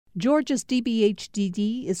Georgia's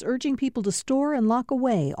DBHDD is urging people to store and lock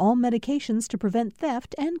away all medications to prevent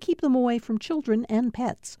theft and keep them away from children and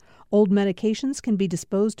pets. Old medications can be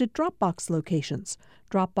disposed at Dropbox locations.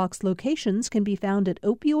 Dropbox locations can be found at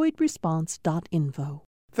opioidresponse.info.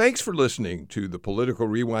 Thanks for listening to the Political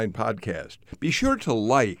Rewind podcast. Be sure to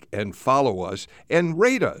like and follow us and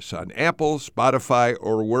rate us on Apple, Spotify,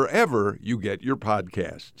 or wherever you get your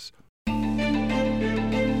podcasts.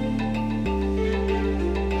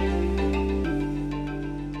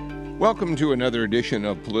 Welcome to another edition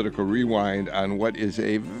of Political Rewind on what is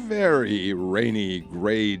a very rainy,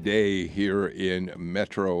 gray day here in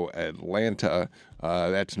Metro Atlanta.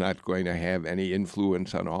 That's not going to have any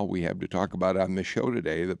influence on all we have to talk about on the show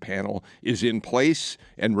today. The panel is in place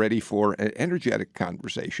and ready for an energetic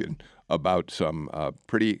conversation about some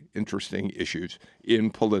pretty interesting issues in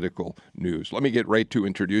political news. Let me get right to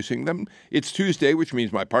introducing them. It's Tuesday, which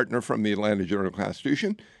means my partner from the Atlanta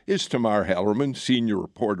Journal-Constitution is Tamar Hallerman, senior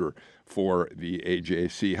reporter for the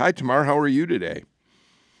AJC. Hi, Tamar. How are you today?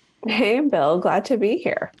 Hey, Bill. Glad to be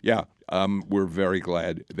here. Yeah. We're very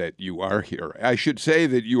glad that you are here. I should say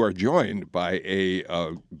that you are joined by a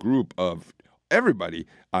group of everybody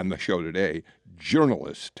on the show today,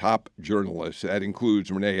 journalists, top journalists. That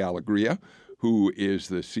includes Renee Alegria, who is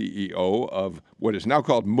the CEO of what is now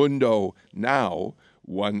called Mundo Now,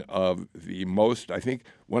 one of the most, I think,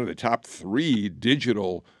 one of the top 3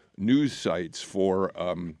 digital news sites for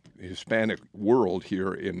Hispanic world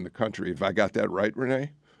here in the country. Have I got that right,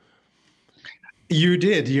 Renee? You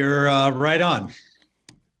did. You're right on.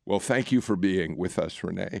 Well, thank you for being with us,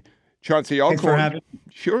 Renee. Chauncey Alcorn. Thanks for having me.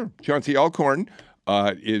 Sure. Chauncey Alcorn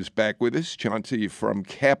is back with us. Chauncey from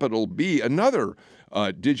Capital B, another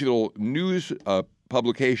digital news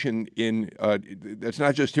publication that's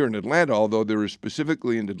not just here in Atlanta, although there is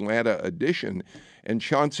specifically an Atlanta edition. And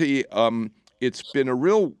Chauncey, it's been a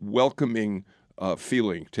real welcoming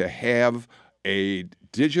feeling to have a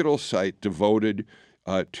digital site devoted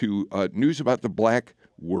to news about the Black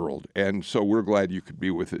world. And so we're glad you could be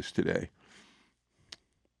with us today.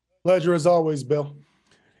 Pleasure as always, Bill.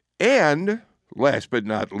 And last but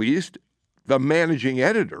not least, the managing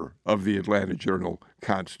editor of the Atlanta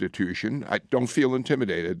Journal-Constitution. I don't feel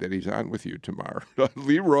intimidated that he's on with you tomorrow.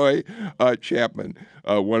 Leroy Chapman,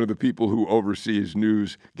 one of the people who oversees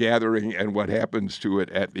news gathering and what happens to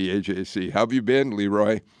it at the AJC. How have you been,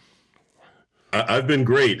 Leroy? I've been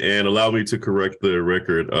great, and allow me to correct the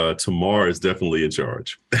record. Tamar is definitely in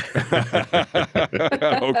charge.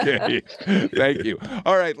 Okay, thank you.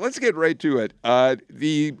 All right, let's get right to it.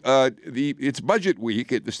 It's budget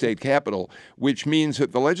week at the state capitol, which means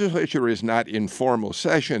that the legislature is not in formal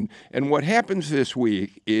session. And what happens this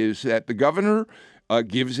week is that the governor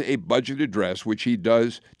gives a budget address, which he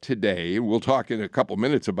does today. We'll talk in a couple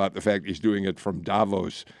minutes about the fact he's doing it from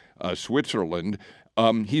Davos, Switzerland.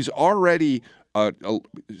 He's already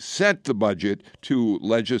sent the budget to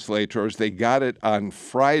legislators. They got it on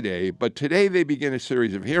Friday, but today they begin a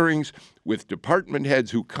series of hearings with department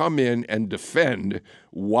heads who come in and defend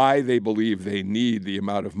why they believe they need the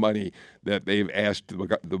amount of money that they've asked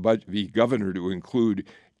the governor to include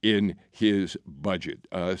in his budget.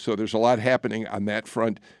 So there's a lot happening on that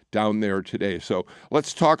front down there today. So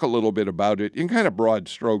let's talk a little bit about it in kind of broad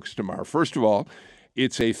strokes tomorrow. First of all,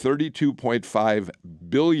 it's a $32.5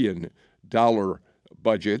 billion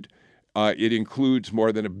budget. It includes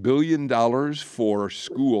more than $1 billion for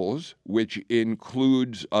schools, which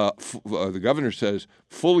includes, the governor says,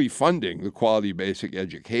 fully funding the quality basic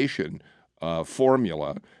education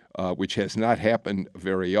formula, which has not happened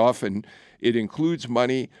very often. It includes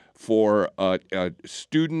money for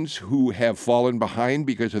students who have fallen behind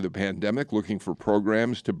because of the pandemic, looking for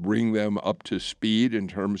programs to bring them up to speed in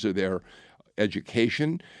terms of their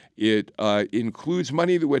education. It includes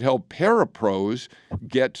money that would help parapros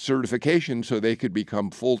get certification so they could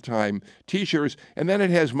become full-time teachers. And then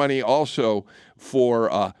it has money also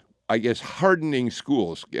for, hardening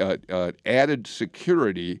schools, added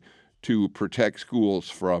security to protect schools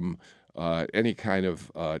from any kind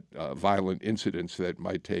of violent incidents that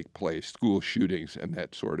might take place, school shootings and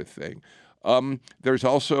that sort of thing. There's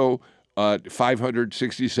also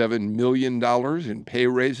 $567 million in pay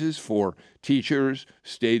raises for teachers,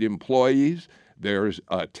 state employees. There's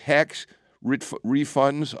tax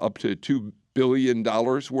refunds up to $2 billion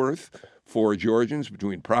worth for Georgians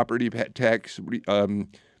between property tax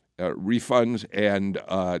refunds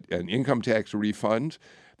and income tax refunds.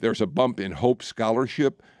 There's a bump in Hope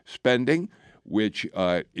Scholarship spending, which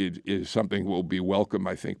is something will be welcome,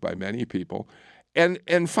 I think, by many people.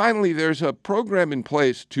 And finally, there's a program in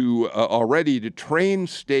place to already to train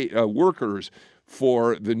state workers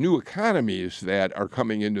for the new economies that are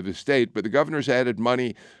coming into the state, but the governor's added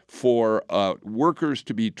money for workers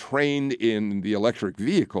to be trained in the electric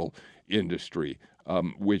vehicle industry,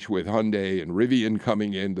 which with Hyundai and Rivian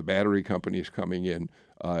coming in, the battery companies coming in,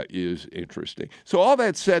 is interesting. So all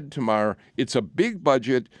that said, Tamar, it's a big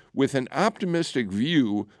budget with an optimistic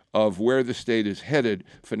view of where the state is headed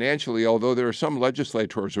financially, although there are some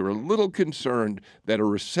legislators who are a little concerned that a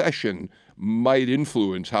recession might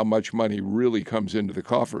influence how much money really comes into the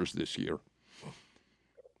coffers this year.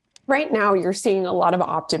 Right now, you're seeing a lot of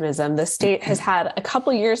optimism. The state has had a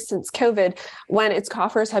couple years since COVID when its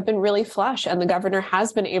coffers have been really flush, and the governor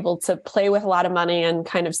has been able to play with a lot of money and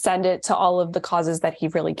kind of send it to all of the causes that he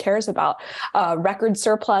really cares about. Record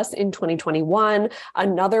surplus in 2021,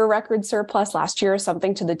 another record surplus last year,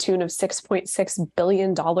 something to the tune of $6.6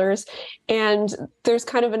 billion. And there's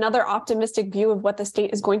kind of another optimistic view of what the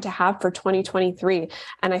state is going to have for 2023.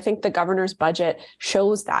 And I think the governor's budget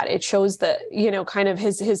shows that. It shows that, kind of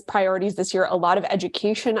his priorities this year, a lot of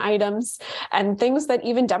education items and things that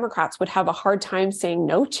even Democrats would have a hard time saying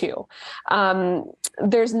no to.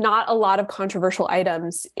 There's not a lot of controversial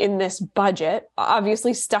items in this budget.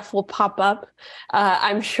 Obviously, stuff will pop up,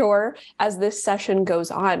 I'm sure, as this session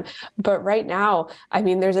goes on. But right now,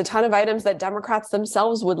 there's a ton of items that Democrats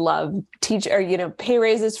themselves would love. Pay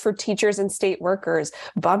raises for teachers and state workers,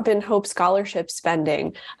 bump in Hope scholarship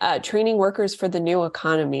spending, training workers for the new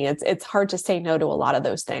economy. It's hard to say no to a lot of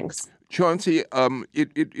those things. Chauncey,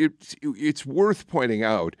 it's worth pointing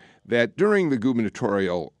out that during the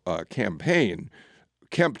gubernatorial campaign,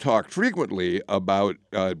 Kemp talked frequently about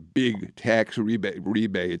big tax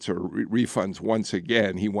rebates or refunds once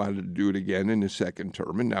again. He wanted to do it again in his second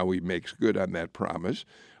term, and now he makes good on that promise.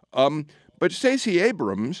 But Stacey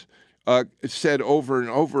Abrams said over and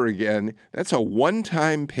over again, that's a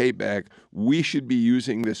one-time payback. We should be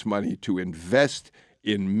using this money to invest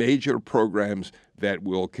in major programs that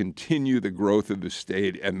will continue the growth of the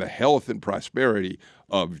state and the health and prosperity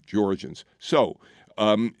of Georgians. So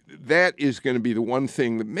that is going to be the one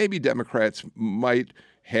thing that maybe Democrats might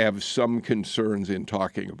have some concerns in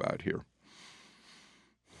talking about here.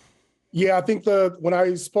 Yeah, I think when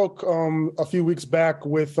I spoke a few weeks back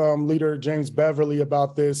with Leader James Beverly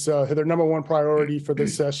about this, their number one priority for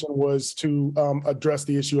this session was to address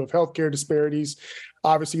the issue of healthcare disparities.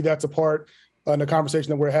 Obviously, that's a part in the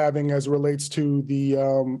conversation that we're having as it relates to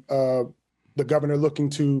the governor looking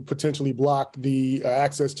to potentially block the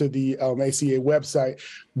access to the ACA website.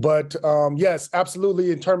 But yes,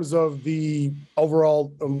 absolutely. In terms of the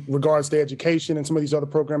overall regards to education and some of these other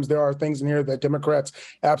programs, there are things in here that Democrats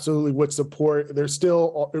absolutely would support. There's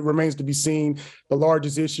still, it remains to be seen. The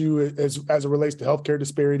largest issue as it relates to healthcare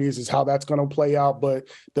disparities is how that's going to play out. But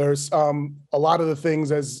there's a lot of the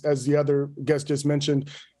things, as the other guest just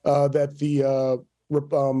mentioned, that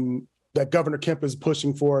Governor Kemp is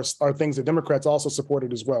pushing for are things that Democrats also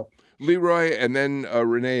supported as well. Leroy, and then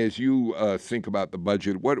Renee, as you think about the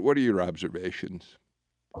budget, what are your observations?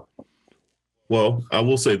 Well, I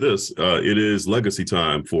will say this, it is legacy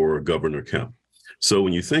time for Governor Kemp. So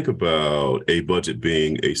when you think about a budget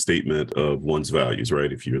being a statement of one's values,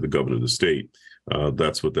 right? If you're the governor of the state,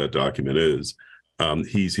 that's what that document is.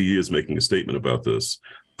 He is making a statement about this.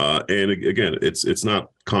 And again, it's not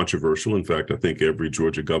controversial. In fact, I think every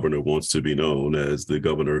Georgia governor wants to be known as the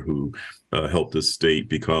governor who helped the state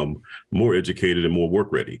become more educated and more work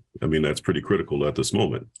ready. That's pretty critical at this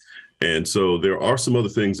moment. And so there are some other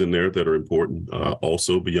things in there that are important,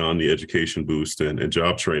 also beyond the education boost and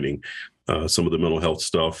job training. Some of the mental health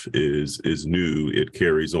stuff is new. It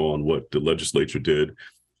carries on what the legislature did,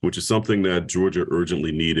 which is something that Georgia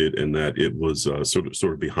urgently needed and that it was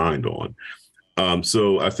sort of behind on.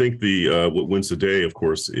 So I think what wins the day, of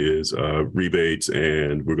course, is rebates,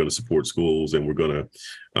 and we're going to support schools, and we're going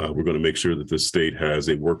to make sure that the state has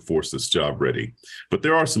a workforce that's job ready. But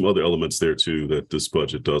there are some other elements there too that this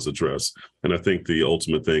budget does address, and I think the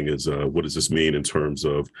ultimate thing is what does this mean in terms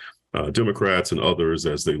of Democrats and others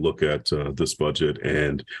as they look at this budget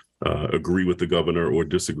and agree with the governor or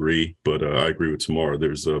disagree. But I agree with Tamar.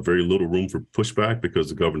 There's very little room for pushback because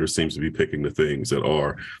the governor seems to be picking the things that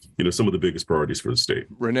are, some of the biggest priorities for the state.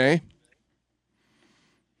 Renee?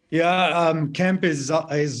 Yeah, Kemp is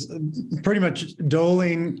pretty much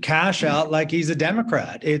doling cash out like he's a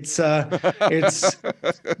Democrat. Here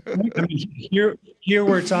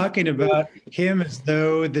we're talking about him as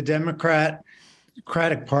though the Democratic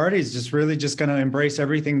Party is just really just going to embrace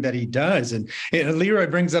everything that he does. And Leroy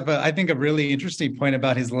brings up, I think, a really interesting point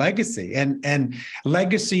about his legacy and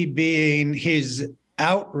legacy being his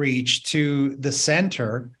outreach to the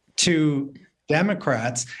center, to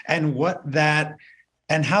Democrats, and what that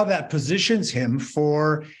and how that positions him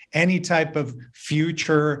for any type of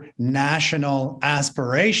future national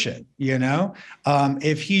aspiration.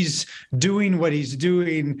 If he's doing what he's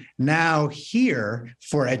doing now here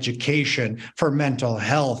for education, for mental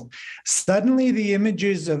health, suddenly the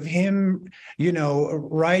images of him,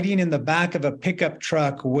 riding in the back of a pickup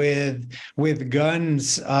truck with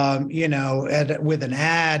guns, with an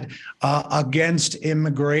ad against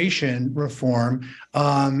immigration reform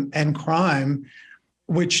and crime,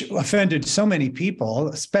 which offended so many people,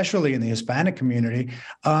 especially in the Hispanic community,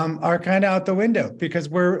 are kind of out the window because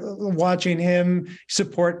we're watching him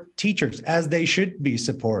support teachers as they should be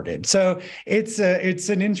supported. So it's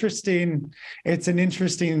an interesting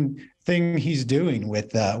thing he's doing with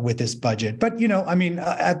this budget. But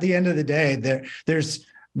at the end of the day, there's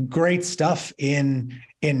great stuff in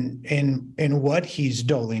what he's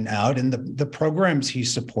doling out and the programs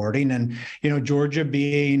he's supporting, and Georgia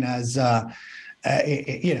being as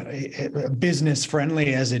business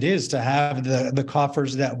friendly as it is to have the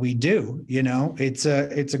coffers that we do. It's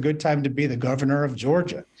a good time to be the governor of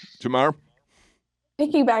Georgia. Tamar?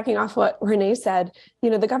 Piggybacking off what Renee said,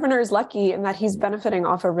 the governor is lucky in that he's benefiting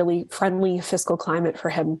off a really friendly fiscal climate for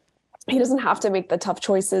him. He doesn't have to make the tough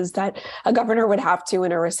choices that a governor would have to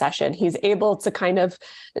in a recession. He's able to kind of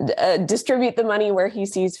distribute the money where he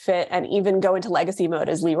sees fit and even go into legacy mode,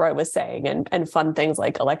 as Leroy was saying, and fund things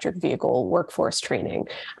like electric vehicle workforce training.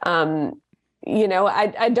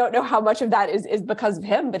 I don't know how much of that is because of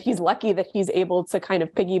him, but he's lucky that he's able to kind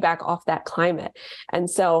of piggyback off that climate. And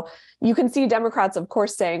so you can see Democrats, of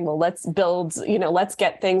course, saying, well, let's build, let's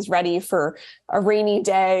get things ready for a rainy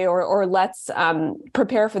day or let's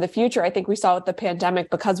prepare for the future. I think we saw with the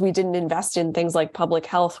pandemic, because we didn't invest in things like public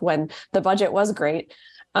health when the budget was great,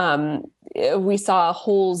 we saw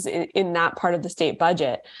holes in that part of the state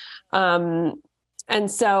budget. And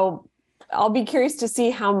so I'll be curious to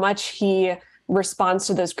see how much he responds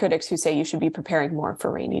to those critics who say you should be preparing more for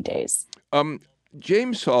rainy days.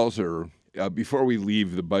 James Salzer, before we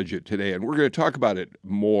leave the budget today, and we're going to talk about it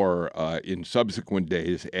more in subsequent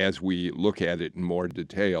days as we look at it in more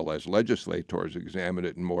detail, as legislators examine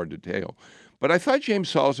it in more detail. But I thought James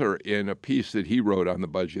Salzer, in a piece that he wrote on the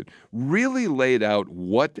budget, really laid out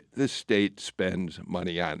what the state spends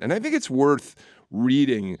money on. And I think it's worth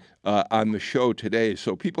reading on the show today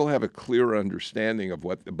so people have a clear understanding of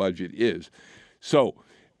what the budget is. So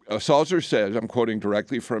Salzer says, I'm quoting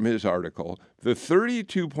directly from his article, the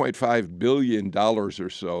 $32.5 billion or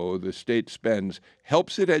so the state spends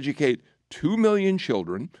helps it educate 2 million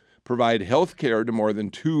children, provide health care to more than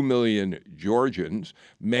 2 million Georgians,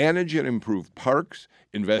 manage and improve parks,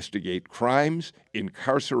 investigate crimes,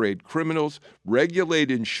 incarcerate criminals, regulate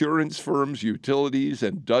insurance firms, utilities,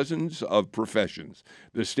 and dozens of professions.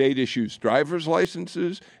 The state issues driver's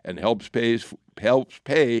licenses and helps pay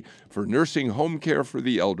for nursing home care for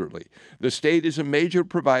the elderly. The state is a major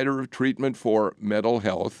provider of treatment for mental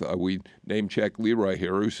health. We name-check Leroy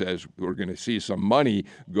here, who says we're going to see some money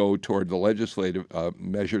go toward the legislative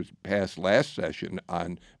measures passed last session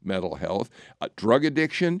on mental health. Drug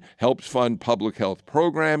addiction helps fund public health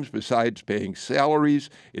programs besides paying salaries.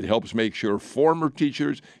 It helps make sure former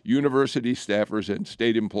teachers, university staffers, and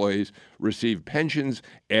state employees receive pensions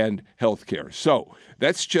and health care. So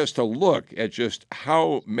that's just a look at just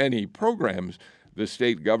how many programs the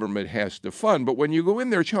state government has to fund. But when you go in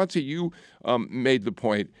there, Chauncey, you made the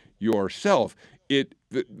point yourself.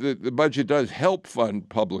 The budget does help fund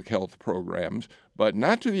public health programs, but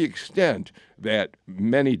not to the extent that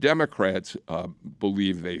many Democrats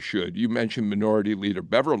believe they should. You mentioned Minority Leader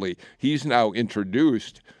Beverly. He's now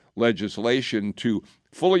introduced legislation to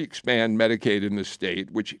fully expand Medicaid in the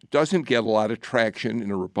state, which doesn't get a lot of traction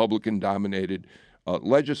in a Republican-dominated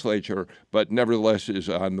legislature, but nevertheless is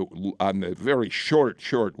on the very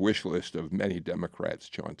short wish list of many Democrats,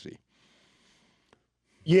 Chauncey.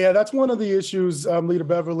 Yeah, that's one of the issues Leader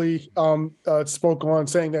Beverly spoke on,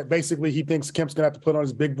 saying that basically he thinks Kemp's going to have to put on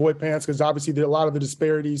his big boy pants because obviously a lot of the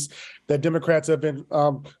disparities that Democrats have been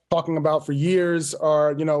talking about for years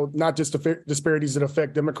are, not just disparities that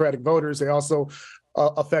affect Democratic voters. They also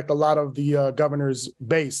affect a lot of the governor's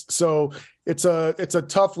base. So it's a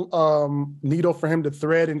tough needle for him to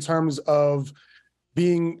thread in terms of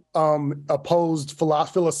being opposed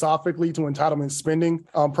philosophically to entitlement spending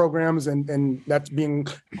programs, and that's being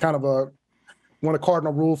kind of a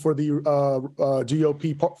cardinal rule for the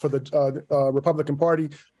GOP, for the Republican Party,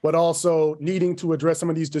 but also needing to address some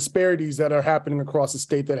of these disparities that are happening across the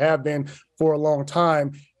state that have been for a long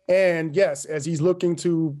time. And yes, as he's looking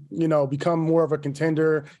to, become more of a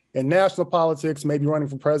contender in national politics, maybe running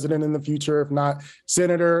for president in the future, if not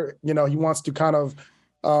senator, he wants to kind of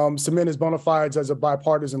cement his bona fides as a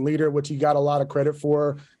bipartisan leader, which he got a lot of credit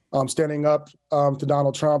for, standing up to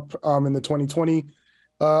Donald Trump in the 2020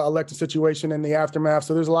 election situation in the aftermath.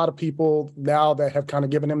 So there's a lot of people now that have kind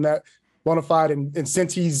of given him that bona fide. And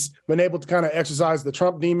since he's been able to kind of exercise the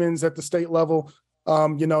Trump demons at the state level,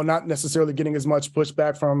 not necessarily getting as much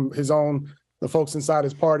pushback from the folks inside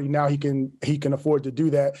his party, now he can afford to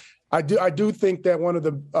do that. I do think that one of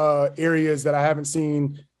the areas that I haven't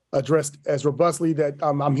seen addressed as robustly that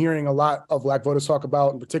I'm hearing a lot of Black voters talk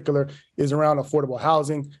about in particular is around affordable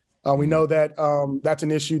housing. We know that that's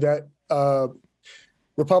an issue that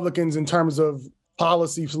Republicans, in terms of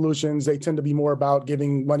policy solutions, they tend to be more about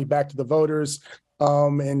giving money back to the voters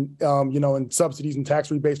and subsidies and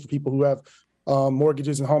tax rebates for people who have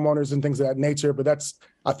mortgages and homeowners and things of that nature. But that's,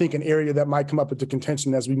 I think, an area that might come up into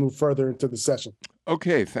contention as we move further into the session.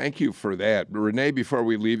 Okay, thank you for that. Renee, before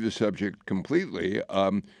we leave the subject completely,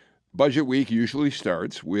 Budget Week usually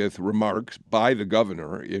starts with remarks by the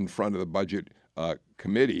governor in front of the Budget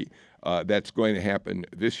Committee. That's going to happen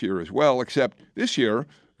this year as well, except this year,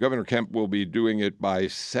 Governor Kemp will be doing it by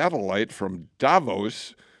satellite from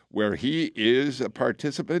Davos, where he is a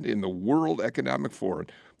participant in the World Economic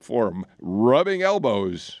Forum, rubbing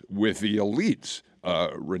elbows with the elites.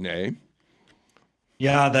 Renee?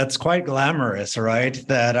 Yeah, that's quite glamorous, right?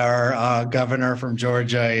 That our governor from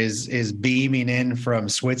Georgia is beaming in from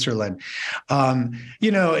Switzerland. On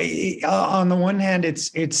the one hand,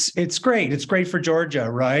 it's great. It's great for Georgia,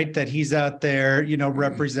 right? That he's out there,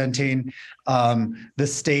 representing the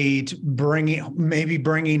state,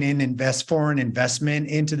 bringing in foreign investment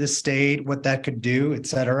into the state, what that could do, et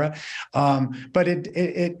cetera. But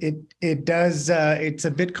it does. It's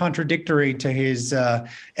a bit contradictory to his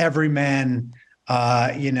everyman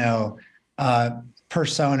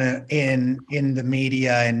persona in the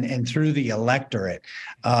media and through the electorate.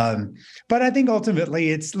 But I think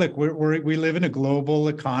ultimately we live in a global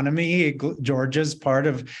economy. Georgia's part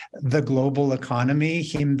of the global economy.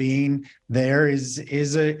 Him being there is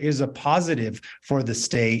a positive for the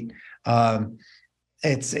state.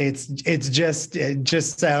 It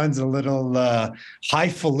just sounds a little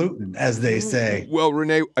highfalutin, as they say. Well,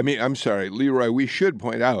 Renee, I'm sorry, Leroy, we should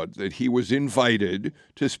point out that he was invited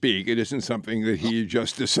to speak. It isn't something that he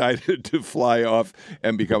just decided to fly off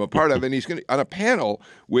and become a part of. And he's going to on a panel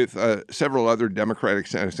with several other Democratic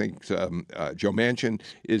senators. I think Joe Manchin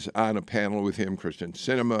is on a panel with him. Kristen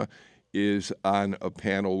Sinema is on a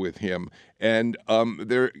panel with him. And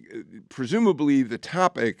presumably the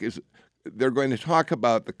topic is they're going to talk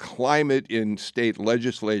about the climate in state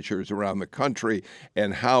legislatures around the country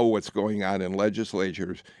and how what's going on in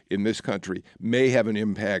legislatures in this country may have an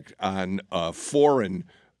impact on foreign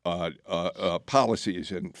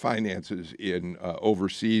policies and finances in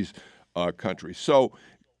overseas countries. So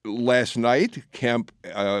last night, Kemp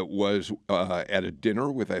was at a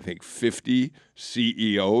dinner with, I think, 50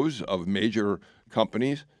 CEOs of major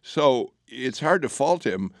companies. So it's hard to fault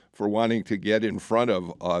him for wanting to get in front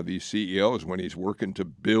of these CEOs when he's working to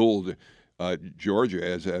build Georgia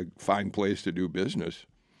as a fine place to do business.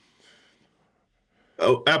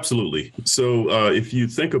 Oh, absolutely. So if you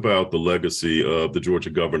think about the legacy of the Georgia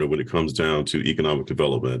governor when it comes down to economic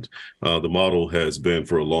development, the model has been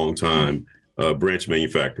for a long time branch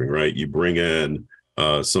manufacturing, right? You bring in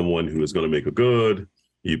someone who is going to make a good,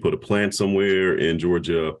 you put a plant somewhere in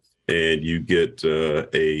Georgia, and you get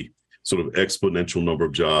a sort of exponential number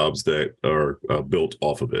of jobs that are built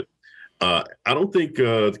off of it. I don't think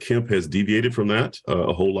Kemp has deviated from that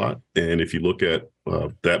a whole lot. And if you look at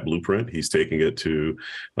that blueprint, he's taking it to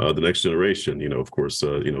the next generation, of course,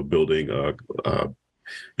 building,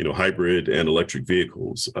 hybrid and electric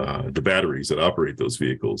vehicles, the batteries that operate those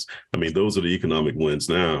vehicles. Those are the economic wins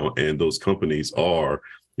now. And those companies are,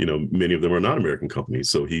 many of them are not American companies.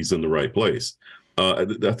 So he's in the right place.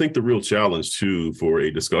 I think the real challenge, too, for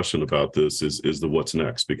a discussion about this is the what's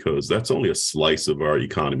next, because that's only a slice of our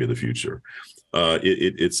economy of the future. So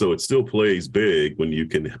it still plays big when you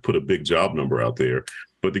can put a big job number out there.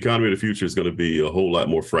 But the economy of the future is going to be a whole lot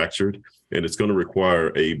more fractured, and it's going to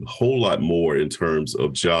require a whole lot more in terms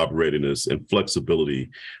of job readiness and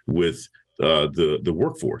flexibility with the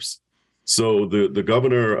workforce. So the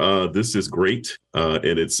governor, this is great,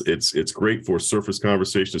 and it's great for surface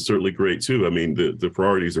conversation. It's certainly great too. The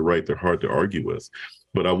priorities are right; they're hard to argue with.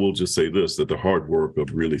 But I will just say this: that the hard work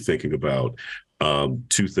of really thinking about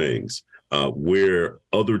two things: where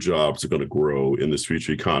other jobs are going to grow in this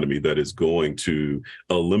future economy that is going to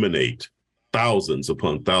eliminate thousands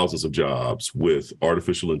upon thousands of jobs with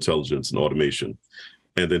artificial intelligence and automation.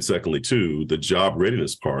 And then secondly, too, the job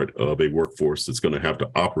readiness part of a workforce that's going to have to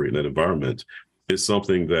operate in that environment is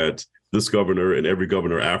something that this governor and every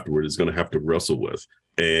governor afterward is going to have to wrestle with.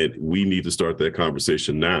 And we need to start that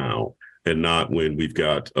conversation now and not when we've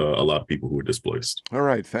got a lot of people who are displaced. All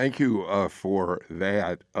right. Thank you for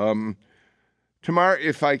that. Tamar,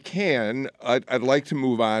 if I can, I'd like to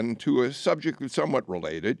move on to a subject that's somewhat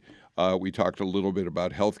related. We talked a little bit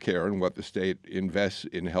about healthcare and what the state invests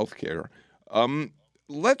in healthcare.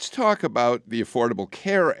 Let's talk about the Affordable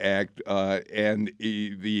Care Act and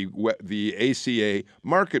the ACA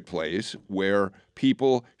marketplace, where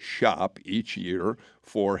people shop each year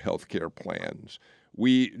for healthcare plans.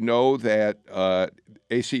 We know that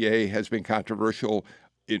ACA has been controversial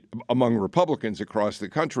among Republicans across the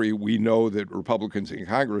country. We know that Republicans in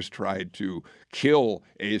Congress tried to kill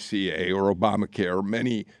ACA or Obamacare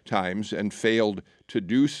many times and failed to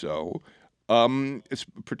do so. It's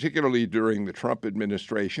particularly during the Trump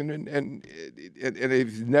administration, and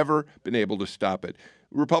they've never been able to stop it.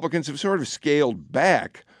 Republicans have sort of scaled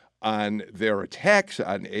back on their attacks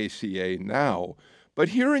on ACA now. But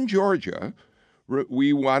here in Georgia,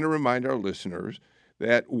 we want to remind our listeners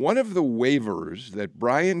that one of the waivers that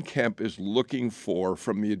Brian Kemp is looking for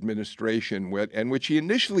from the administration, and which he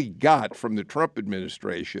initially got from the Trump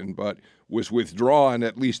administration, but was withdrawn,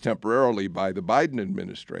 at least temporarily, by the Biden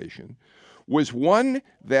administration, was one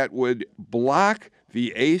that would block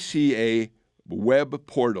the ACA web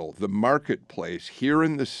portal, the marketplace here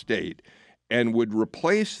in the state, and would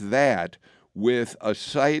replace that with a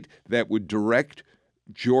site that would direct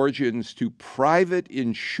Georgians to private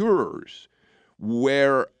insurers,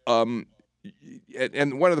 where and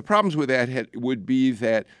one of the problems with that would be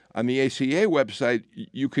that on the ACA website,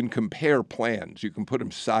 you can compare plans. You can put them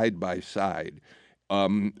side by side.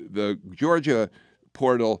 The Georgia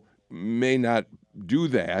portal may not do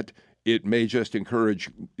that. It may just encourage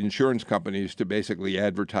insurance companies to basically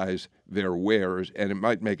advertise their wares, and it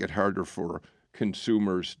might make it harder for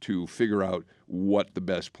consumers to figure out what the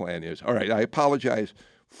best plan is. All right, I apologize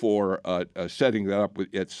for setting that up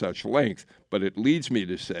at such length, but it leads me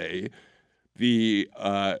to say the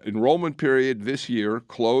enrollment period this year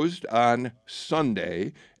closed on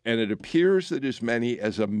Sunday, and it appears that as many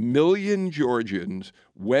as 1 million Georgians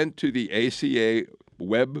went to the ACA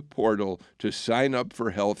web portal to sign up for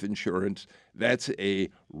health insurance. That's a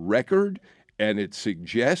record, and it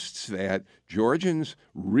suggests that Georgians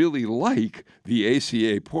really like the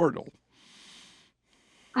ACA portal.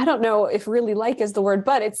 I don't know if really like is the word,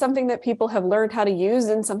 but it's something that people have learned how to use,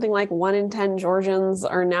 and something like 1 in 10 Georgians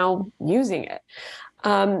are now using it.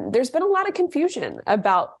 There's been a lot of confusion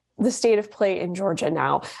about the state of play in Georgia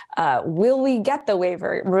now. Will we get the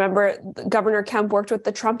waiver? Remember, Governor Kemp worked with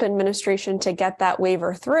the Trump administration to get that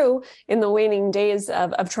waiver through in the waning days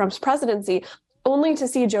of Trump's presidency, only to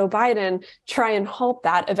see Joe Biden try and halt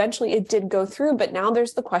that. Eventually it did go through, but now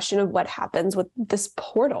there's the question of what happens with this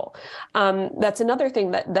portal. That's another thing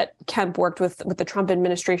that Kemp worked with the Trump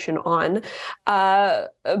administration on.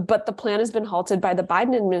 But the plan has been halted by the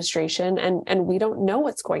Biden administration, and we don't know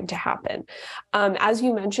what's going to happen. As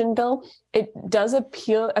you mentioned, Bill, it does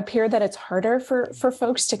appear that it's harder for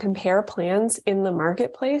folks to compare plans in the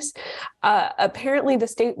marketplace. Apparently, the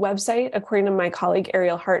state website, according to my colleague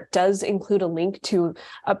Ariel Hart, does include a link to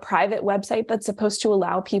a private website that's supposed to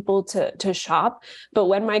allow people to shop. But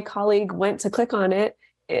when my colleague went to click on it,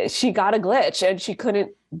 she got a glitch and she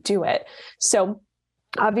couldn't do it. So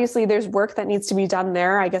obviously, there's work that needs to be done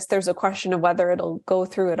there. I guess there's a question of whether it'll go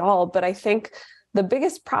through at all. But I think the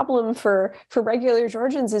biggest problem for regular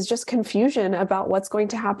Georgians is just confusion about what's going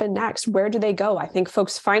to happen next. Where do they go? I think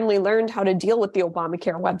folks finally learned how to deal with the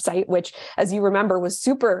Obamacare website, which, as you remember, was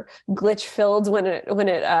super glitch filled when it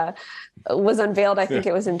was unveiled. I think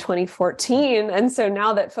it was in 2014. And so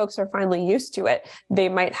now that folks are finally used to it, they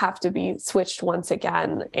might have to be switched once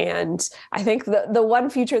again. And I think the one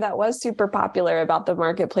feature that was super popular about the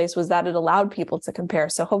marketplace was that it allowed people to compare.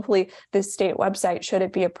 So hopefully this state website, should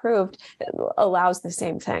it be approved, allows the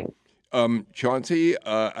same thing. Chauncey,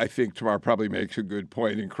 I think Tamar probably makes a good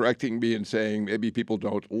point in correcting me and saying maybe people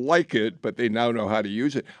don't like it, but they now know how to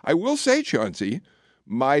use it. I will say, Chauncey,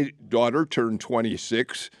 my daughter turned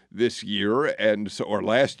 26 this year or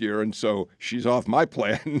last year, and so she's off my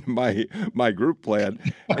plan, my group plan,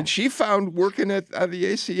 and she found working at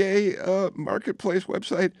the ACA marketplace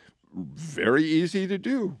website very easy to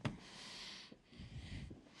do.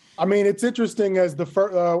 I mean, it's interesting as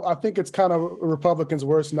I think it's kind of Republicans'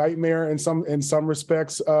 worst nightmare in some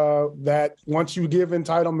respects, that once you give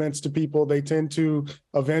entitlements to people, they tend to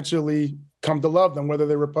eventually come to love them, whether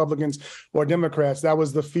they're Republicans or Democrats. That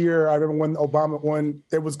was the fear. I remember when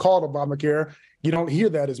it was called Obamacare, you don't hear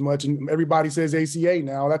that as much. And everybody says ACA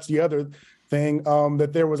now. That's the other thing,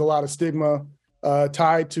 that there was a lot of stigma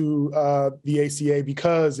tied to the ACA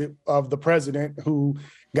because of the president who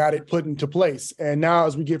got it put into place. And now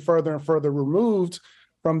as we get further and further removed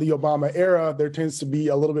from the Obama era, there tends to be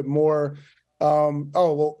a little bit more,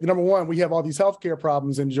 number one, we have all these healthcare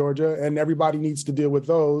problems in Georgia and everybody needs to deal with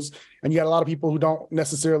those. And you got a lot of people who don't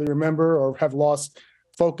necessarily remember or have lost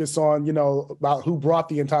focus on, about who brought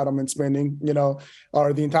the entitlement spending,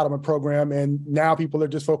 or the entitlement program. And now people are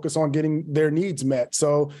just focused on getting their needs met.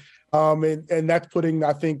 So, and that's putting,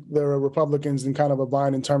 I think, the Republicans in kind of a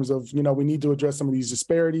bind in terms of, we need to address some of these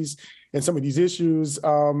disparities and some of these issues.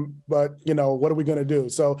 But, what are we going to do?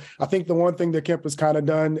 So I think the one thing that Kemp has kind of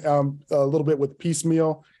done a little bit with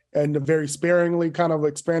piecemeal and very sparingly kind of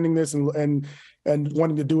expanding this and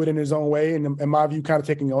wanting to do it in his own way, and in my view, kind of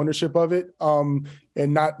taking ownership of it,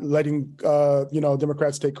 and not letting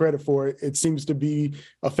Democrats take credit for it. It seems to be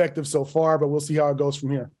effective so far, but we'll see how it goes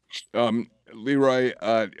from here. Leroy,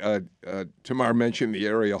 Tamar mentioned the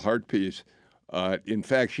Ariel Hart piece. In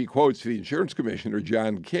fact, she quotes the insurance commissioner,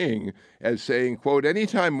 John King, as saying, quote,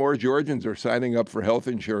 "Anytime more Georgians are signing up for health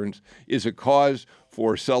insurance is a cause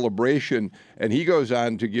for celebration." And he goes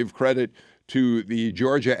on to give credit to the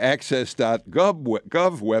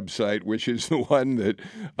GeorgiaAccess.gov website, which is the one that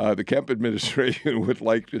the Kemp administration would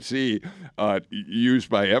like to see used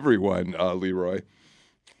by everyone, Leroy.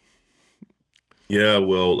 Yeah,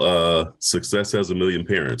 well, success has a million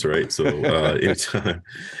parents, right? So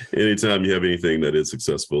anytime you have anything that is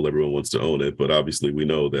successful, everyone wants to own it. But obviously, we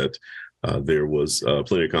know that there was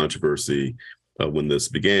plenty of controversy when this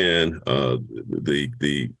began.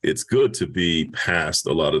 It's good to be past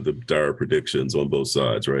a lot of the dire predictions on both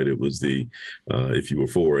sides, right? It was if you were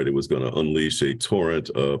for it, it was going to unleash a torrent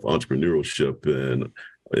of entrepreneurship, and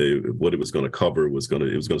what it was going to cover was going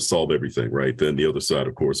to solve everything, right? Then the other side,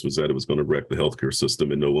 of course, was that it was going to wreck the healthcare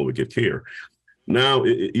system and no one would get care. Now,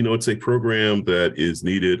 it's a program that is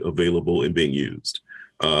needed, available, and being used.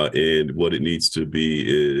 And what it needs to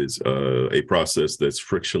be is a process that's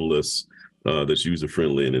frictionless, that's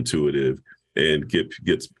user-friendly and intuitive, and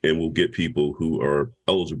will get people who are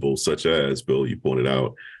eligible, such as Bill, you pointed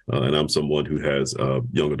out, and I'm someone who has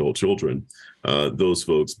young adult children, those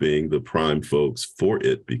folks being the prime folks for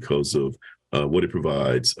it because of what it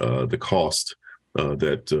provides, the cost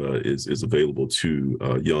that is available to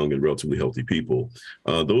young and relatively healthy people.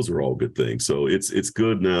 Those are all good things. So it's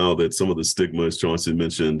good now that some of the stigma, as Chauncey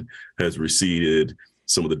mentioned, has receded.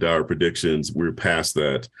 Some of the dire predictions, we're past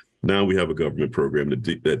that. Now we have a government program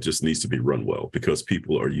that just needs to be run well because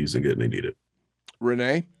people are using it and they need it.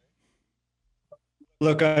 Renee?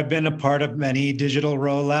 Look, I've been a part of many digital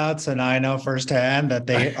rollouts, and I know firsthand that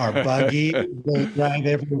they are buggy. They drive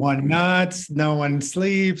everyone nuts. No one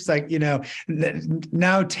sleeps.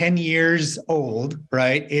 Now 10 years old,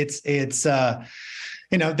 right? It's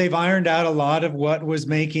they've ironed out a lot of what was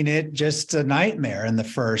making it just a nightmare in the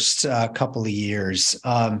first couple of years,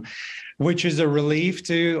 which is a relief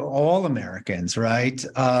to all Americans, right?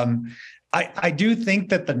 I do think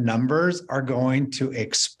that the numbers are going to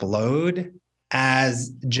explode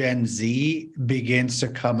as Gen Z begins to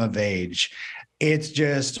come of age. It's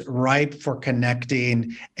just ripe for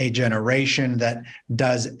connecting a generation that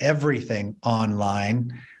does everything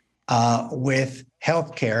online with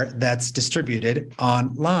healthcare that's distributed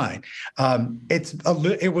online.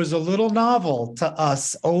 It was a little novel to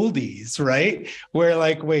us oldies, right? We're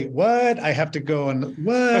like, wait, what? I have to go and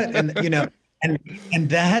what? And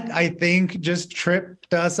that, I think, just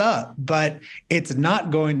tripped us up. But it's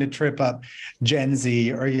not going to trip up Gen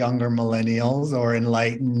Z or younger millennials or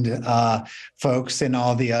enlightened folks in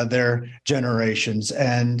all the other generations.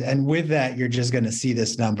 And with that, you're just going to see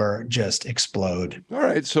this number just explode. All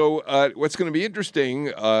right. So what's going to be interesting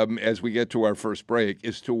as we get to our first break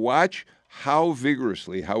is to watch how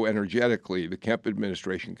vigorously, how energetically the Kemp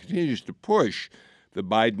administration continues to push the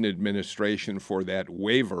Biden administration for that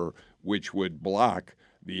waiver, which would block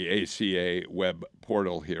the ACA web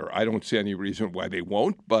portal here. I don't see any reason why they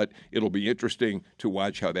won't, but it'll be interesting to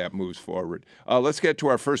watch how that moves forward. Let's get to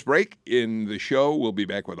our first break in the show. We'll be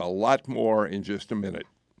back with a lot more in just a minute.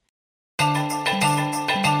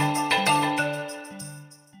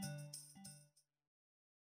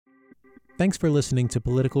 Thanks for listening to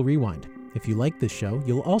Political Rewind. If you like this show,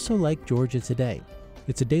 you'll also like Georgia Today.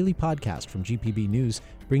 It's a daily podcast from GPB News,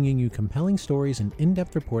 bringing you compelling stories and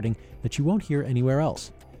in-depth reporting that you won't hear anywhere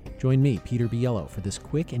else. Join me, Peter Biello, for this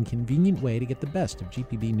quick and convenient way to get the best of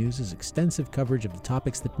GPB News' extensive coverage of the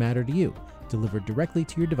topics that matter to you, delivered directly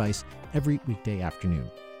to your device every weekday afternoon.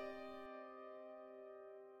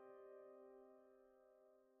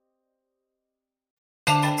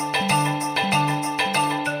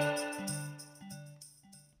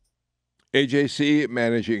 AJC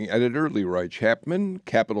Managing Editor Leroy Chapman,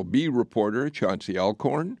 Capital B reporter Chauncey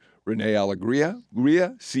Alcorn, Renee Alegria,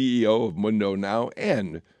 CEO of Mundo Now,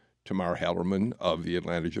 and Tamar Hallerman of the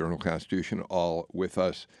Atlanta Journal-Constitution, all with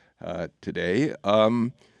us today.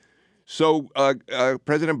 So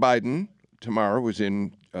President Biden, Tamar, was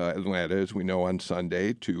in Atlanta, as we know, on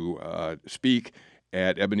Sunday to speak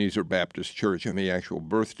at Ebenezer Baptist Church on the actual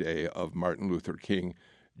birthday of Martin Luther King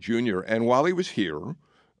Jr. And while he was here,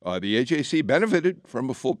 the AJC benefited from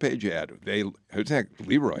a full-page ad.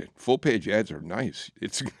 Leroy, full-page ads are nice.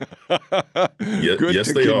 It's good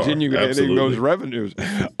to continue getting those revenues.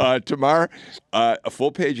 Tamar, a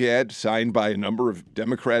full-page ad signed by a number of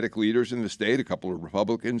Democratic leaders in the state, a couple of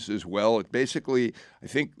Republicans as well. It basically, I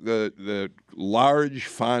think the large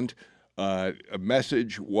font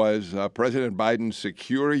message was President Biden,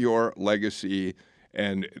 secure your legacy,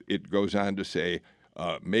 and it goes on to say,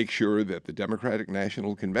 make sure that the Democratic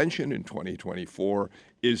National Convention in 2024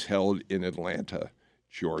 is held in Atlanta,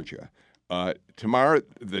 Georgia. Tamar,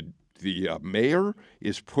 the mayor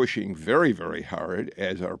is pushing very, very hard,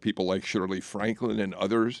 as are people like Shirley Franklin and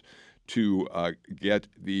others, to get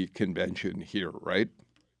the convention here, right?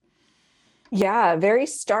 Yeah, very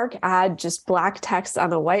stark ad, just black text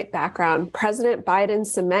on a white background. President Biden,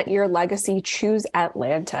 cement your legacy, choose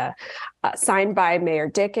Atlanta. Signed by Mayor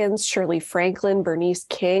Dickens, Shirley Franklin, Bernice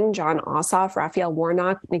King, John Ossoff, Raphael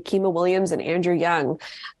Warnock, Nikema Williams, and Andrew Young.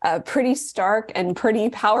 A pretty stark and pretty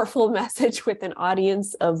powerful message with an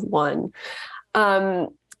audience of one.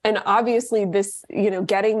 And obviously this,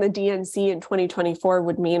 getting the DNC in 2024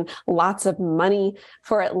 would mean lots of money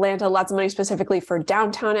for Atlanta, lots of money specifically for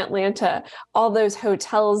downtown Atlanta, all those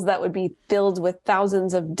hotels that would be filled with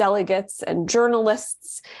thousands of delegates and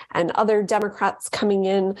journalists and other Democrats coming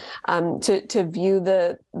in to view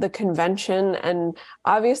the convention. And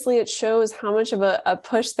obviously it shows how much of a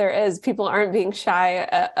push there is. People aren't being shy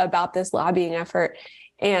about this lobbying effort.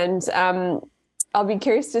 And I'll be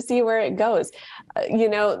curious to see where it goes.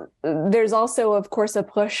 There's also, of course, a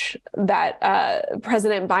push that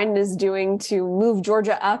President Biden is doing to move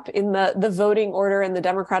Georgia up in the voting order in the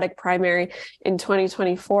Democratic primary in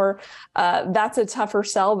 2024. That's a tougher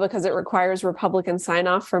sell because it requires Republican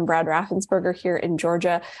sign-off from Brad Raffensperger here in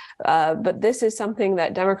Georgia. But this is something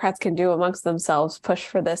that Democrats can do amongst themselves, push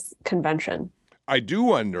for this convention. I do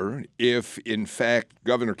wonder if, in fact,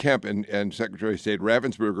 Governor Kemp and Secretary of State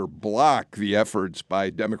Raffensperger block the efforts by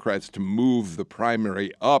Democrats to move the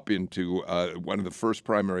primary up into one of the first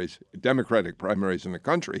Democratic primaries in the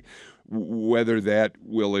country, whether that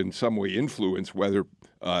will in some way influence whether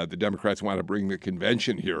the Democrats want to bring the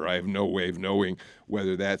convention here. I have no way of knowing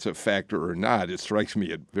whether that's a factor or not. It strikes me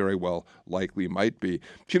it very well likely might be.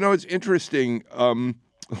 But, it's interesting.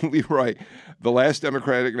 Leroy, the last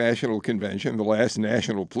Democratic National Convention, the last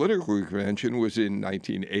national political convention was in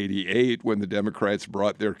 1988 when the Democrats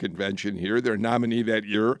brought their convention here. Their nominee that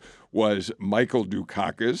year was Michael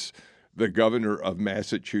Dukakis, the governor of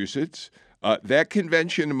Massachusetts. That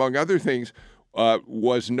convention, among other things,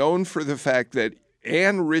 was known for the fact that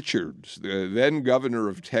Ann Richards, the then governor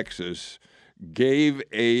of Texas, gave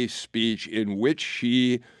a speech in which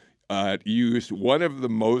she used one of the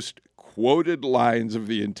most quoted lines of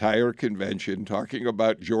the entire convention, talking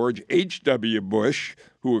about George H.W. Bush,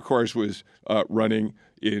 who, of course, was running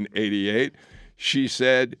in 88. She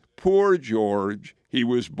said, "Poor George, he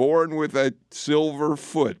was born with a silver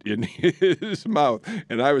foot in his mouth."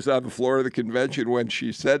 And I was on the floor of the convention when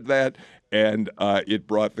she said that, and it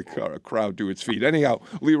brought the crowd to its feet. Anyhow,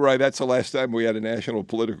 Leroy, that's the last time we had a national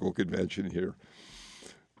political convention here.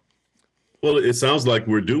 Well, it sounds like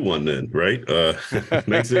we're due one then, right?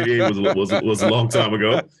 1988 was a long time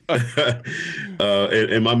ago.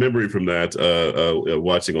 And my memory from that,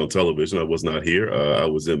 watching on television, I was not here. I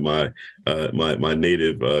was in my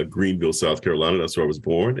native Greenville, South Carolina. That's where I was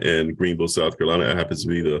born. And Greenville, South Carolina happens to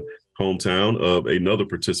be the hometown of another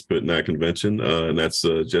participant in that convention, and that's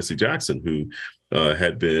Jesse Jackson, who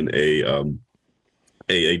had been a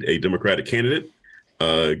Democratic candidate.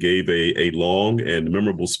 Gave a long and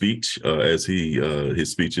memorable speech, as his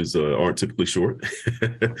speeches aren't typically short.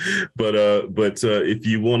 But if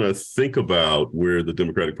you want to think about where the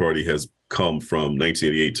Democratic Party has come from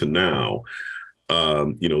 1988 to now,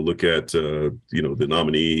 look at the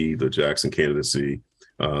nominee, the Jackson candidacy.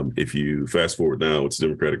 If you fast forward now, it's the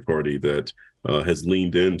Democratic Party that has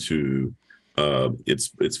leaned into.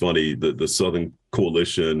 It's funny, the Southern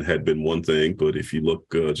Coalition had been one thing, but if you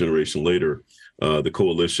look a generation later, the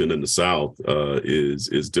coalition in the South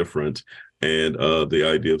is different. And the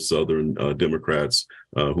idea of Southern Democrats,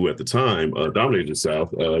 who at the time dominated the South,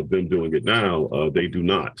 them doing it now, they do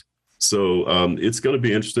not. So it's going to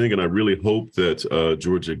be interesting, and I really hope that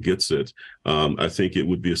Georgia gets it. I think it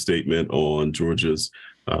would be a statement on Georgia's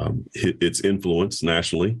its influence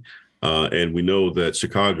nationally, and we know that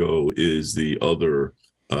Chicago is the other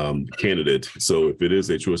candidate. So if it is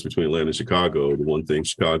a choice between Atlanta and Chicago, the one thing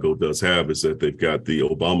Chicago does have is that they've got the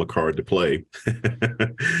Obama card to play.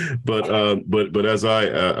 but as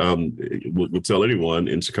I would tell anyone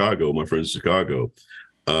in Chicago, my friends in Chicago,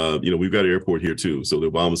 we've got an airport here too, so the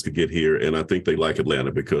Obamas could get here, and I think they like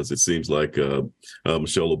Atlanta because it seems like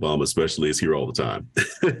Michelle Obama, especially, is here all the time.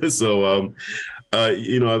 So,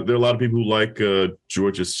 there are a lot of people who like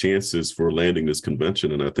Georgia's chances for landing this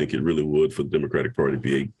convention, and I think it really would, for the Democratic Party,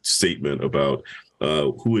 be a statement about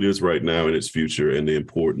who it is right now and its future, and the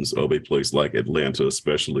importance of a place like Atlanta,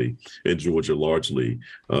 especially, and Georgia largely,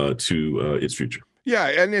 to its future. Yeah,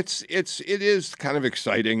 and it is kind of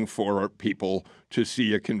exciting for people to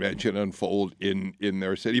see a convention unfold in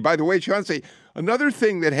their city. By the way, Chauncey, another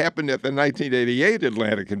thing that happened at the 1988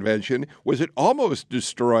 Atlanta Convention was it almost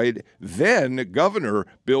destroyed then Governor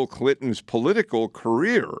Bill Clinton's political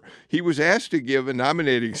career. He was asked to give a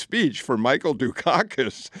nominating speech for Michael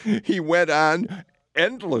Dukakis. He went on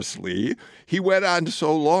endlessly. He went on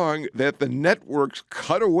so long that the networks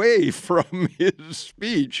cut away from his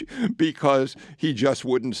speech because he just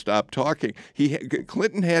wouldn't stop talking.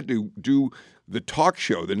 Clinton had to do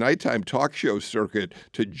the nighttime talk show circuit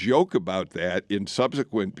to joke about that in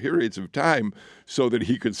subsequent periods of time so that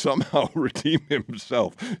he could somehow redeem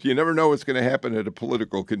himself. You never know what's going to happen at a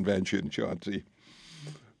political convention, Chauncey.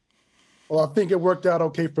 Well, I think it worked out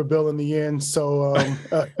okay for Bill in the end. So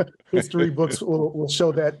history books will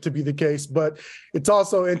show that to be the case. But it's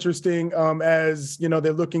also interesting as,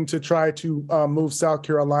 they're looking to try to move South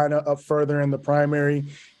Carolina up further in the primary,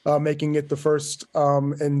 making it the first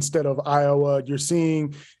instead of Iowa. You're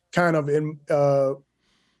seeing kind of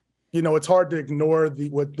it's hard to ignore the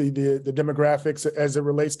demographics as it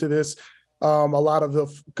relates to this. A lot of the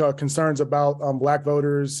concerns about Black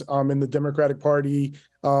voters in the Democratic Party,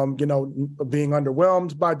 being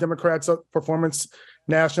underwhelmed by Democrats' performance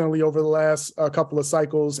nationally over the last couple of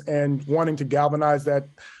cycles, and wanting to galvanize that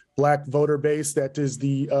Black voter base that is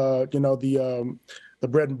the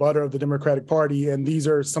bread and butter of the Democratic Party. And these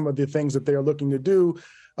are some of the things that they are looking to do.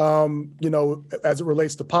 As it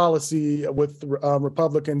relates to policy, with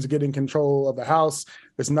Republicans getting control of the House,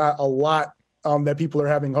 there's not a lot that people are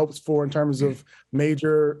having hopes for in terms of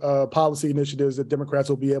major policy initiatives that Democrats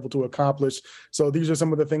will be able to accomplish. So these are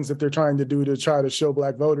some of the things that they're trying to do to try to show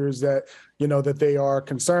Black voters that, that they are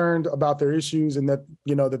concerned about their issues, and that,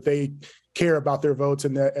 that they care about their votes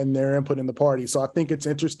and their input in the party. So I think it's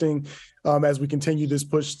interesting as we continue this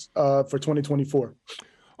push for 2024.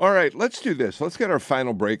 All right, let's do this. Let's get our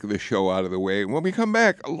final break of the show out of the way. When we come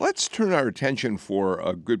back, let's turn our attention for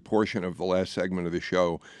a good portion of the last segment of the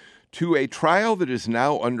show to a trial that is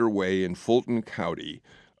now underway in Fulton County.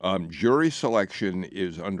 Jury selection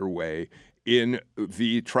is underway in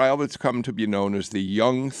the trial that's come to be known as the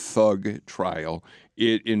Young Thug trial.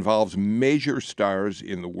 It involves major stars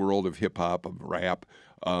in the world of hip-hop, of rap.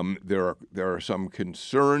 There are some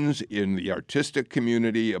concerns in the artistic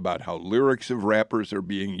community about how lyrics of rappers are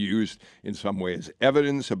being used in some way as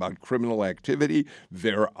evidence about criminal activity.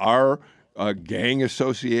 There are gang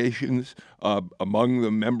associations among the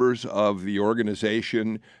members of the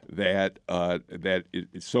organization that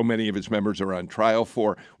so many of its members are on trial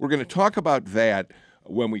for. We're going to talk about that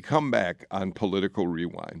when we come back on Political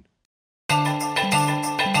Rewind.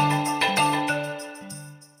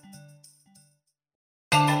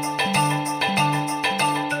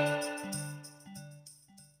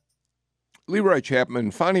 Leroy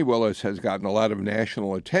Chapman, Fani Willis has gotten a lot of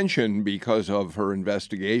national attention because of her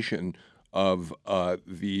investigation of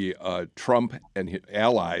the Trump and his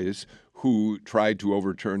allies who tried to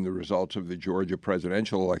overturn the results of the Georgia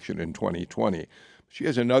presidential election in 2020. She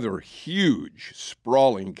has another huge,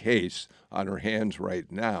 sprawling case on her hands right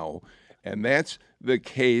now, and that's the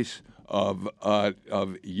case of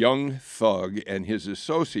Young Thug and his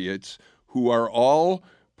associates, who are all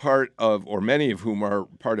part of, or many of whom are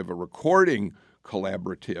part of, a recording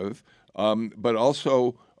collaborative, but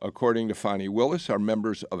also, according to Fani Willis, are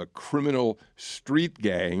members of a criminal street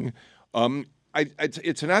gang.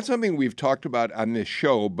 It's not something we've talked about on this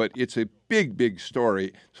show, but it's a big, big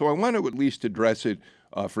story. So I want to at least address it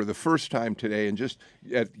for the first time today and just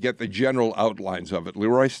get the general outlines of it.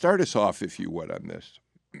 Leroy, start us off, if you would, on this.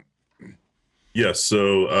 Yes.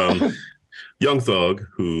 So Young Thug,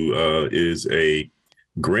 who is a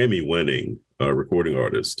Grammy-winning recording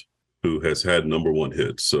artist who has had #1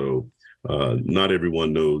 hits. So not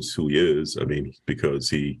everyone knows who he is. I mean, because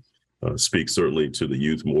he speaks certainly to the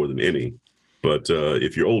youth more than any. But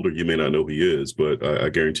if you're older, you may not know who he is, but I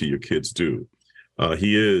guarantee your kids do.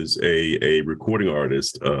 He is a recording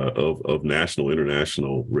artist of national,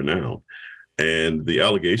 international renown. And the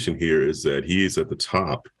allegation here is that he is at the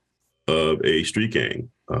top of a street gang.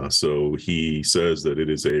 So he says that it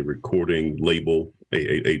is a recording label,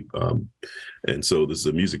 and so this is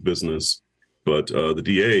a music business. But the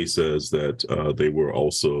DA says that they were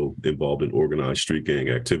also involved in organized street gang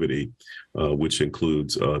activity, which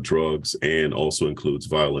includes drugs and also includes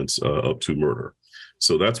violence up to murder.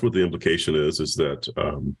 So that's what the implication is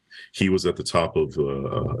that he was at the top of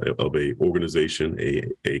a organization,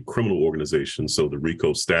 a criminal organization. So the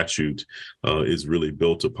RICO statute is really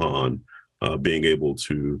built upon being able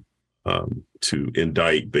to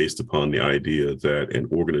indict based upon the idea that an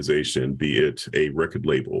organization, be it a record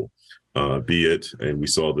label, be it, and we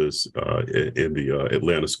saw this in the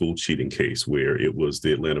Atlanta school cheating case, where it was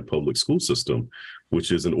the Atlanta public school system,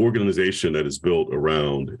 which is an organization that is built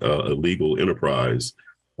around a legal enterprise,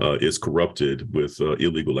 is corrupted with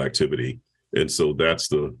illegal activity. And so that's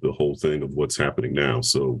the whole thing of what's happening now.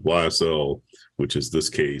 So YSL, which is this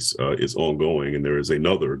case, is ongoing. And there is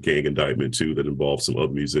another gang indictment, too, that involves some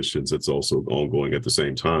other musicians that's also ongoing at the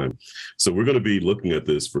same time. So we're going to be looking at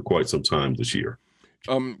this for quite some time this year.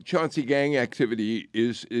 Chauncey, gang activity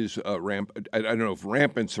is rampant. I don't know if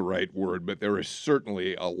rampant's the right word, but there is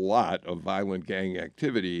certainly a lot of violent gang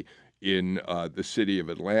activity in the city of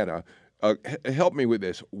Atlanta. Help me with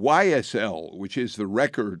this. YSL, which is the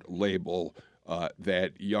record label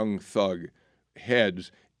that Young Thug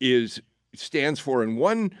heads, stands for, in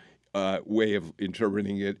one way of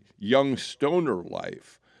interpreting it, Young Stoner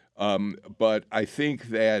Life. But I think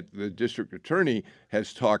that the district attorney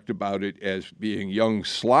has talked about it as being Young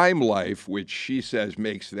Slime Life, which she says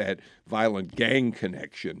makes that violent gang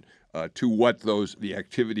connection to what the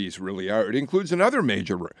activities really are. It includes another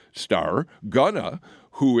major star, Gunna,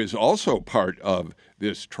 who is also part of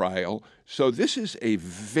this trial. So this is a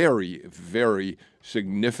very, very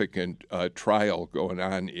significant trial going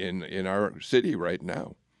on in our city right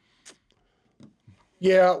now.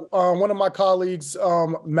 Yeah, one of my colleagues,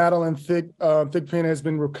 Madeline Thigpen, has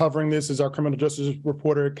been recovering this as our criminal justice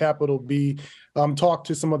reporter at Capital B. Talked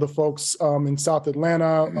to some of the folks in South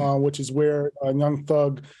Atlanta, which is where Young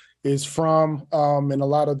Thug is from, and a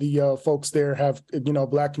lot of the folks there have,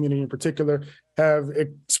 Black community in particular, have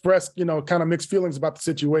expressed, kind of mixed feelings about the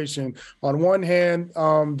situation. On one hand,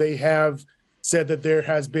 they have said that there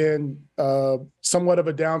has been somewhat of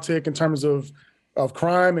a downtick in terms of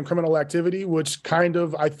crime and criminal activity, which kind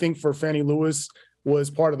of, I think, for Fannie Lewis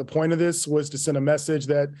was part of the point of this, was to send a message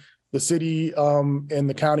that the city and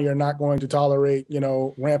the county are not going to tolerate,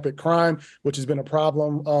 rampant crime, which has been a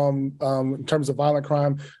problem in terms of violent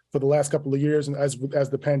crime for the last couple of years, and as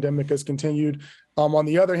the pandemic has continued. On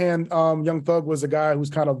the other hand, Young Thug was a guy who's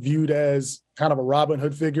kind of viewed as kind of a Robin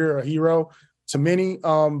Hood figure, a hero to many.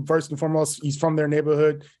 First and foremost, he's from their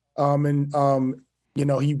neighborhood, and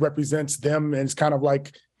he represents them, and it's kind of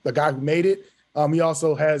like the guy who made it. He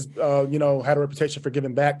also has, had a reputation for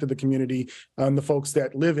giving back to the community and the folks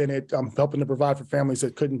that live in it, helping to provide for families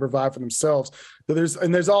that couldn't provide for themselves. So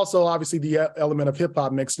there's also obviously the element of hip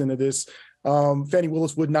hop mixed into this. Fannie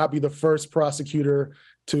Willis would not be the first prosecutor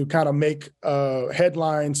to kind of make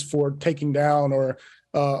headlines for taking down or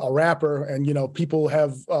a rapper. And, people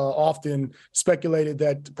have often speculated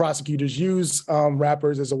that prosecutors use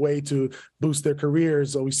rappers as a way to boost their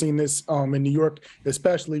careers. So we've seen this in New York,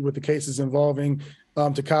 especially with the cases involving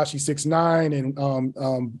Tekashi 6ix9ine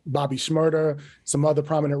and Bobby Shmurda, some other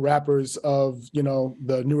prominent rappers of,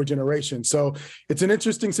 the newer generation. So it's an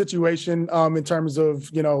interesting situation in terms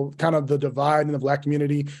of, kind of the divide in the Black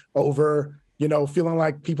community over, feeling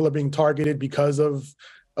like people are being targeted because of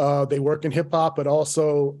they work in hip hop, but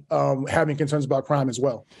also having concerns about crime as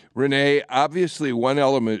well. Renee, obviously one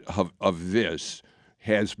element of this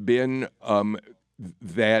has been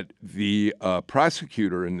that the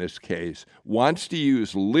prosecutor in this case wants to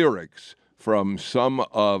use lyrics from some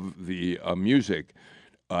of the music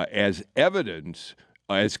as evidence,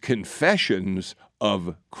 as confessions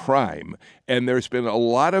of crime. And there's been a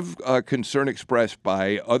lot of concern expressed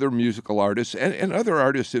by other musical artists and other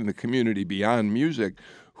artists in the community beyond music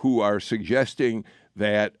who are suggesting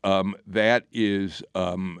that that is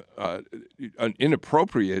an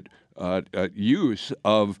inappropriate use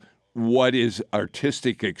of what is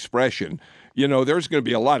artistic expression. There's going to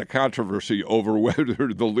be a lot of controversy over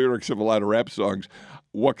whether the lyrics of a lot of rap songs,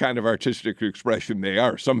 what kind of artistic expression they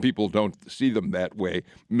are. Some people don't see them that way.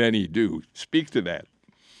 Many do. Speak to that.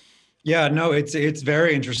 Yeah, no, it's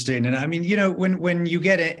very interesting, and I mean, when you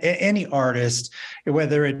get any artist,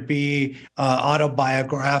 whether it be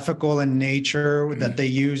autobiographical in nature that they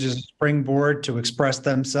use as a springboard to express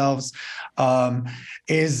themselves, where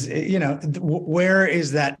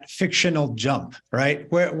is that fictional jump,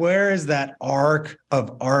 right? Where is that arc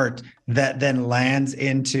of art that then lands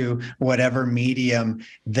into whatever medium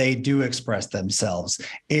they do express themselves?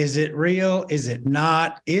 Is it real? Is it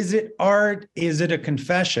not? Is it art? Is it a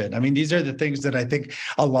confession? I mean, these are the things that I think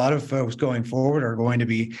a lot of folks going forward are going to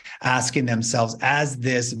be asking themselves as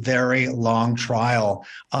this very long trial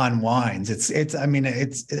unwinds. It's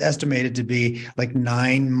estimated to be like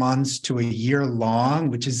 9 months to a year long,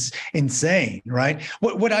 which is insane, right?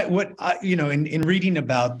 What I in reading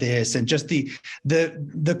about this and just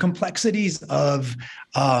the complexities of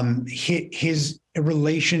his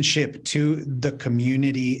relationship to the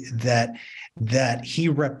community that he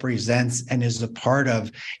represents and is a part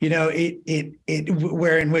of,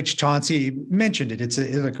 where in which Chauncey mentioned it, it's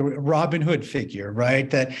like a Robin Hood figure, right?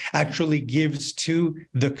 That actually gives to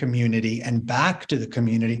the community and back to the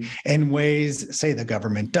community in ways, say, the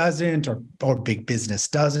government doesn't, or big business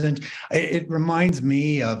doesn't. It reminds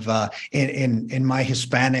me of in my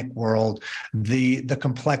Hispanic world, the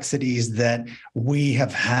complexities that we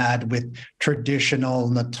have had with traditional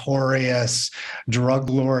notorious drug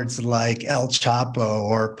lords like El Chapo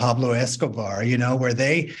or Pablo Escobar, where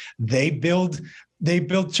they build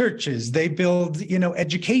churches, they build,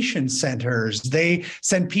 education centers, they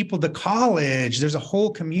send people to college. There's a whole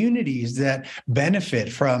communities that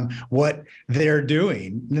benefit from what they're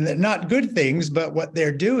doing. Not good things, but what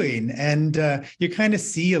they're doing. And you kind of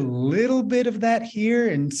see a little bit of that here.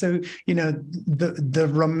 And so, the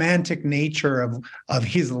romantic nature of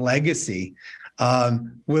his legacy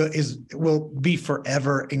will be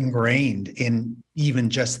forever ingrained in even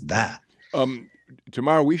just that.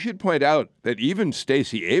 Tomorrow, we should point out that even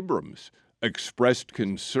Stacey Abrams expressed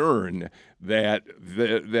concern that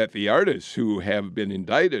the artists who have been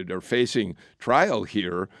indicted or facing trial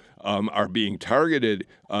here are being targeted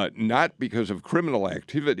not because of criminal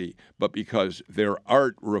activity, but because their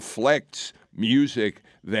art reflects music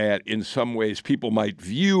that in some ways people might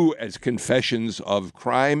view as confessions of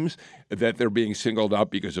crimes, that they're being singled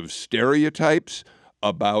out because of stereotypes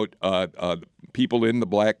about people in the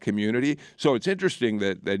black community. So it's interesting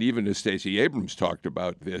that even as Stacey Abrams talked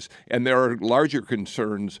about this, and there are larger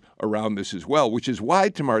concerns around this as well, which is why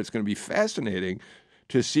tomorrow it's going to be fascinating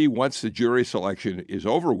to see, once the jury selection is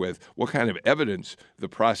over with, what kind of evidence the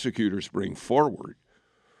prosecutors bring forward.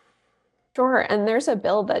 Sure. And there's a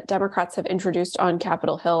bill that Democrats have introduced on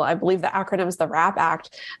Capitol Hill. I believe the acronym is the RAP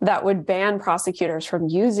Act, that would ban prosecutors from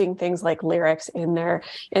using things like lyrics in their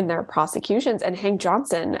prosecutions. And Hank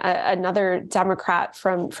Johnson, another Democrat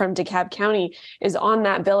from DeKalb County, is on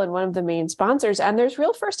that bill and one of the main sponsors. And there's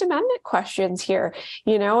real First Amendment questions here.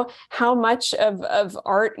 How much of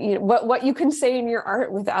art, what you can say in your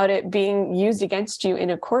art without it being used against you in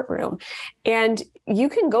a courtroom. And you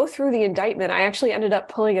can go through the indictment. I actually ended up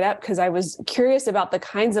pulling it up because I was curious about the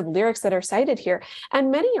kinds of lyrics that are cited here.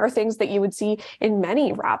 And many are things that you would see in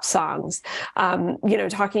many rap songs,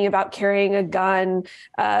 talking about carrying a gun,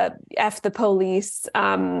 F the police,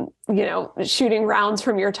 shooting rounds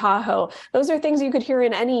from your Tahoe. Those are things you could hear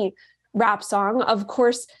in any rap song. Of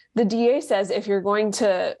course, the DA says if you're going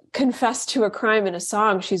to confess to a crime in a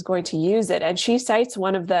song, she's going to use it. And she cites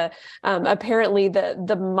one of the, apparently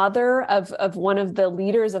the mother of one of the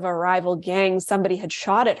leaders of a rival gang, somebody had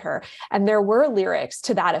shot at her. And there were lyrics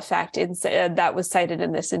to that effect that was cited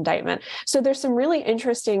in this indictment. So there's some really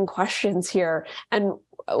interesting questions here and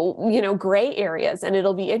gray areas. And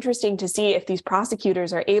it'll be interesting to see if these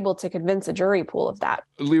prosecutors are able to convince a jury pool of that.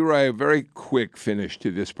 Leroy, a very quick finish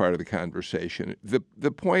to this part of the conversation. The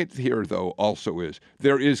point here, though, also is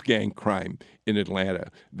there is gang crime in Atlanta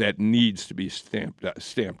that needs to be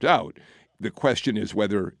stamped out. The question is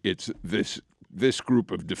whether it's this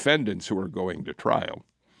group of defendants who are going to trial.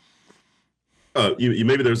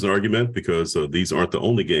 Maybe there's an argument because these aren't the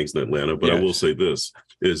only gangs in Atlanta, but yes. I will say this,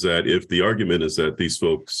 is that if the argument is that these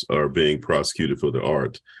folks are being prosecuted for their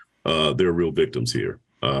art, they're real victims here.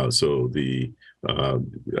 There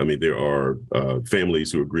are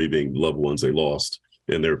families who are grieving loved ones they lost,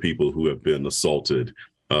 and there are people who have been assaulted.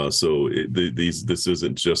 This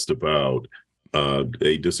isn't just about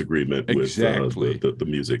a disagreement with the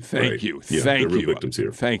music. Thank right? you. Yeah, Thank they're you. real victims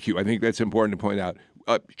here. Thank you. I think that's important to point out.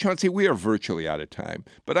 Chauncey, we are virtually out of time,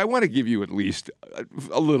 but I want to give you at least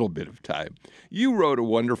a little bit of time. You wrote a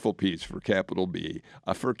wonderful piece for Capital B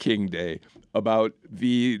for King Day about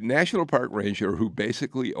the National Park Ranger who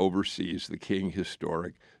basically oversees the King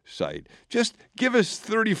Historic Site. Just give us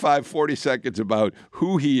 35, 40 seconds about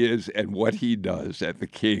who he is and what he does at the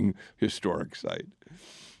King Historic Site.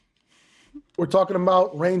 We're talking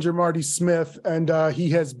about Ranger Marty Smith, and he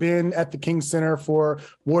has been at the King Center for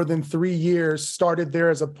more than 3 years, started there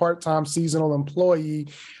as a part-time seasonal employee,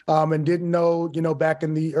 and didn't know, back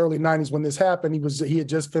in the early 90s when this happened, he had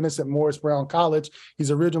just finished at Morris Brown College.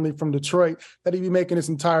 He's originally from Detroit, that he'd be making his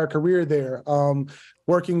entire career there.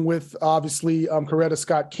 Working with, obviously, Coretta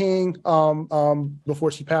Scott King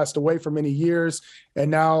before she passed away for many years,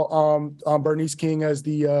 and now Bernice King as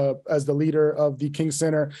the leader of the King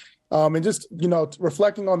Center. And just,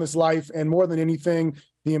 reflecting on this life, and more than anything,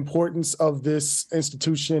 the importance of this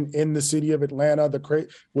institution in the city of Atlanta,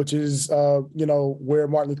 which is, where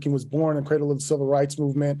Martin Luther King was born, and cradle of the civil rights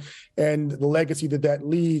movement, and the legacy that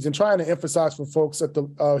leads, and trying to emphasize for folks at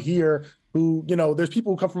the here who, there's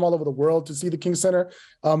people who come from all over the world to see the King Center.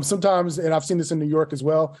 Sometimes, and I've seen this in New York as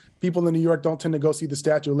well, people in New York don't tend to go see the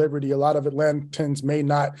Statue of Liberty. A lot of Atlantans may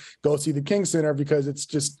not go see the King Center because it's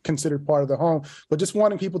just considered part of the home. But just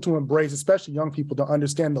wanting people to embrace, especially young people, to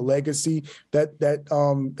understand the legacy that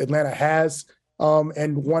Atlanta has,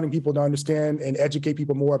 and wanting people to understand and educate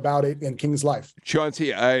people more about it and King's life.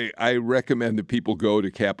 Chauncey, I recommend that people go to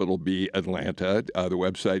Capital B Atlanta, the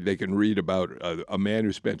website. They can read about a man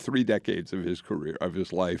who spent 3 decades of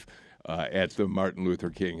his life at the Martin Luther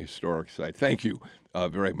King Historic Site. Thank you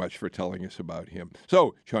very much for telling us about him.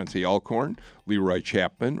 So, Chauncey Alcorn, Leroy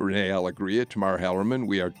Chapman, Renee Alegria, Tamar Hallerman,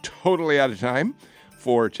 we are totally out of time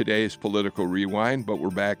for today's Political Rewind, but we're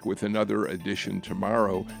back with another edition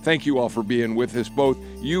tomorrow. Thank you all for being with us, both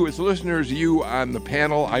you as listeners, you on the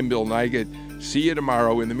panel. I'm Bill Nigut. See you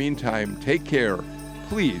tomorrow. In the meantime, take care.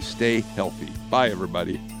 Please stay healthy. Bye,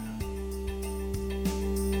 everybody.